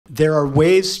There are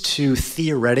ways to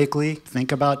theoretically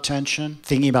think about tension,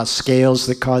 thinking about scales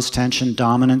that cause tension,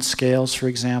 dominant scales, for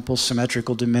example,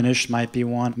 symmetrical diminished might be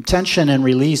one. Tension and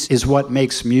release is what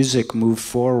makes music move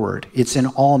forward. It's in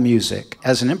all music.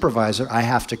 As an improviser, I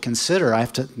have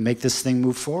to make this thing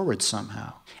move forward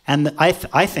somehow. And I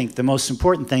think the most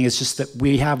important thing is just that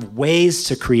we have ways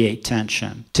to create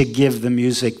tension, to give the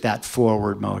music that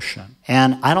forward motion.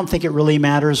 And I don't think it really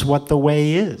matters what the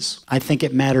way is. I think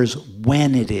it matters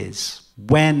when it is,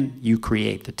 when you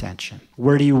create the tension.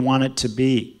 Where do you want it to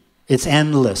be? It's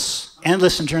endless.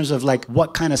 Endless in terms of like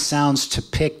what kind of sounds to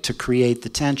pick to create the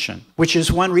tension, which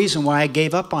is one reason why I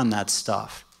gave up on that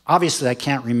stuff. Obviously, I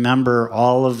can't remember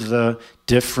all of the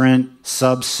different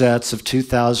subsets of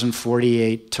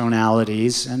 2048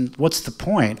 tonalities, and what's the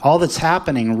point? All that's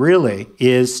happening really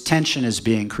is tension is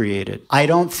being created. I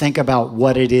don't think about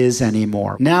what it is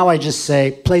anymore. Now I just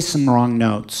say, play some wrong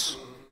notes.